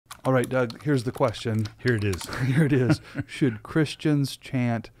All right, Doug, here's the question. Here it is. Here it is. Should Christians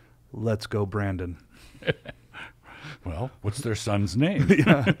chant, "Let's go, Brandon"? Well, what's their son's name?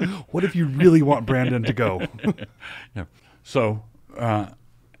 Yeah. What if you really want Brandon to go? Yeah. So,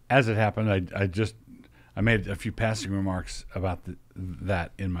 as it happened, I made a few passing remarks about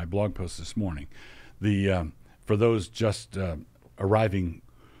that in my blog post this morning. For those just arriving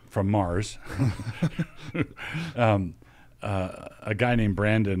from Mars, a guy named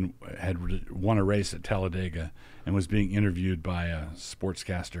Brandon had won a race at Talladega and was being interviewed by a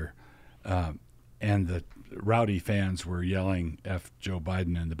sportscaster, and the rowdy fans were yelling "F Joe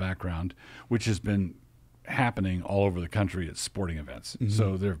Biden" in the background, which has been happening all over the country at sporting events. Mm-hmm.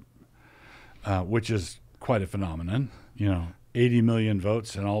 So they're, which is quite a phenomenon. 80 million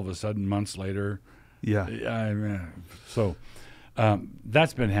votes, and all of a sudden, months later, so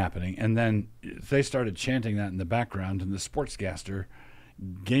that's been happening. And then they started chanting that in the background, and the sportscaster,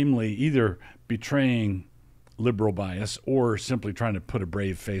 gamely either betraying liberal bias or simply trying to put a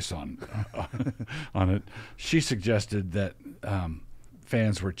brave face on it, she suggested that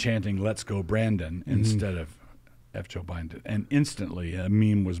fans were chanting "Let's go, Brandon" instead of "F Joe Biden," and instantly a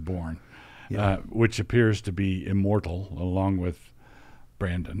meme was born, which appears to be immortal along with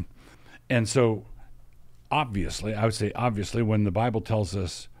Brandon. And so, obviously, I would say obviously, when the Bible tells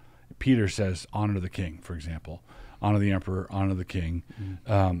us, Peter says, "Honor the king," for example, honor the emperor, honor the king.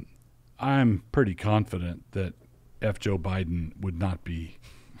 I'm pretty confident that F. Joe Biden would not be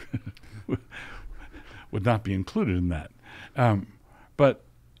included in that. But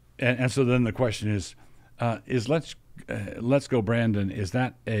so then the question is "Let's go, Brandon"? Is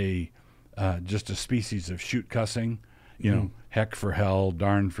that just a species of shoot cussing? Heck for hell,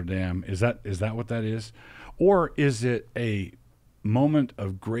 darn for damn. Is that what that is, or is it a moment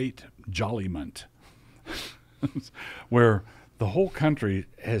of great jolliment, where the whole country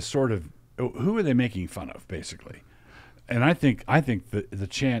has sort of, who are they making fun of, basically? And I think the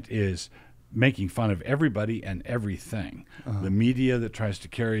chant is making fun of everybody and everything. The media that tries to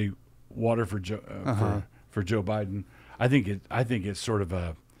carry water for Joe Biden. I think it's sort of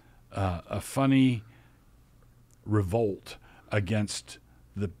a funny revolt against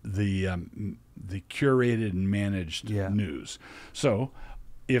the curated and managed news. So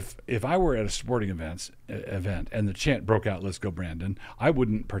if I were at a sporting event and the chant broke out, "Let's go, Brandon," I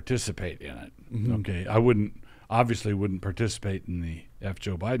wouldn't participate in it. Mm-hmm. Okay, I obviously wouldn't participate in the "F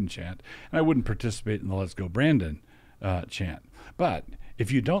Joe Biden" chant, and I wouldn't participate in the "Let's go, Brandon" chant. But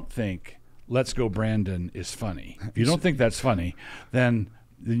if you don't think "Let's go, Brandon" is funny, if you don't think that's funny, then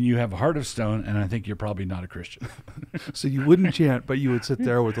you have a heart of stone, and I think you're probably not a Christian. So you wouldn't chant, but you would sit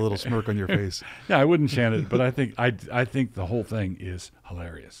there with a little smirk on your face. Yeah, I wouldn't chant it, but I think the whole thing is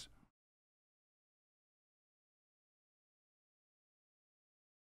hilarious.